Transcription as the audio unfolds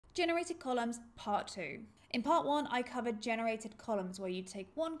Generated columns, part 2. In part 1, I covered generated columns, where you take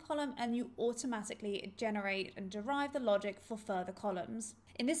one column and you automatically generate and derive the logic for further columns.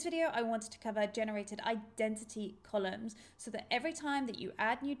 In this video, I wanted to cover generated identity columns, so that every time that you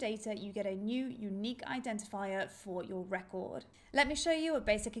add new data, you get a new unique identifier for your record. Let me show you a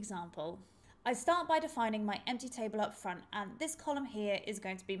basic example. I start by defining my empty table up front, and this column here is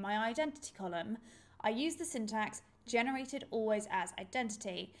going to be my identity column. I use the syntax generated always as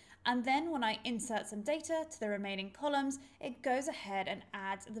identity, and then when I insert some data to the remaining columns, it goes ahead and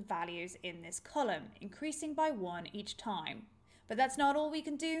adds the values in this column, increasing by 1 each time. But that's not all we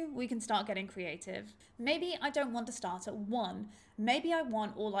can do. We can start getting creative. Maybe I don't want to start at 1. Maybe I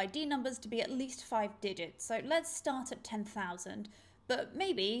want all ID numbers to be at least 5 digits, so let's start at 10,000. But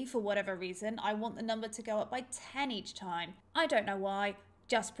maybe, for whatever reason, I want the number to go up by 10 each time. I don't know why.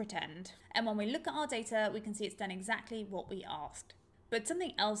 Just pretend. And when we look at our data, we can see it's done exactly what we asked. But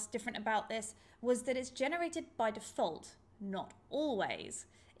something else different about this was that it's generated by default, not always.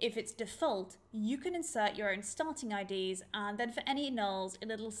 If it's default, you can insert your own starting IDs, and then for any nulls,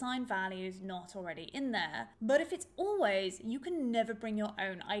 it'll assign values not already in there. But if it's always, you can never bring your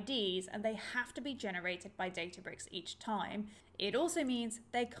own IDs, and they have to be generated by Databricks each time. It also means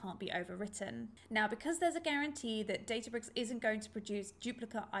they can't be overwritten. Now, because there's a guarantee that Databricks isn't going to produce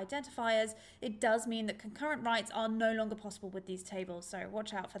duplicate identifiers, it does mean that concurrent writes are no longer possible with these tables, so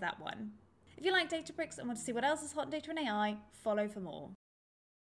watch out for that one. If you like Databricks and want to see what else is hot in data and AI, follow for more.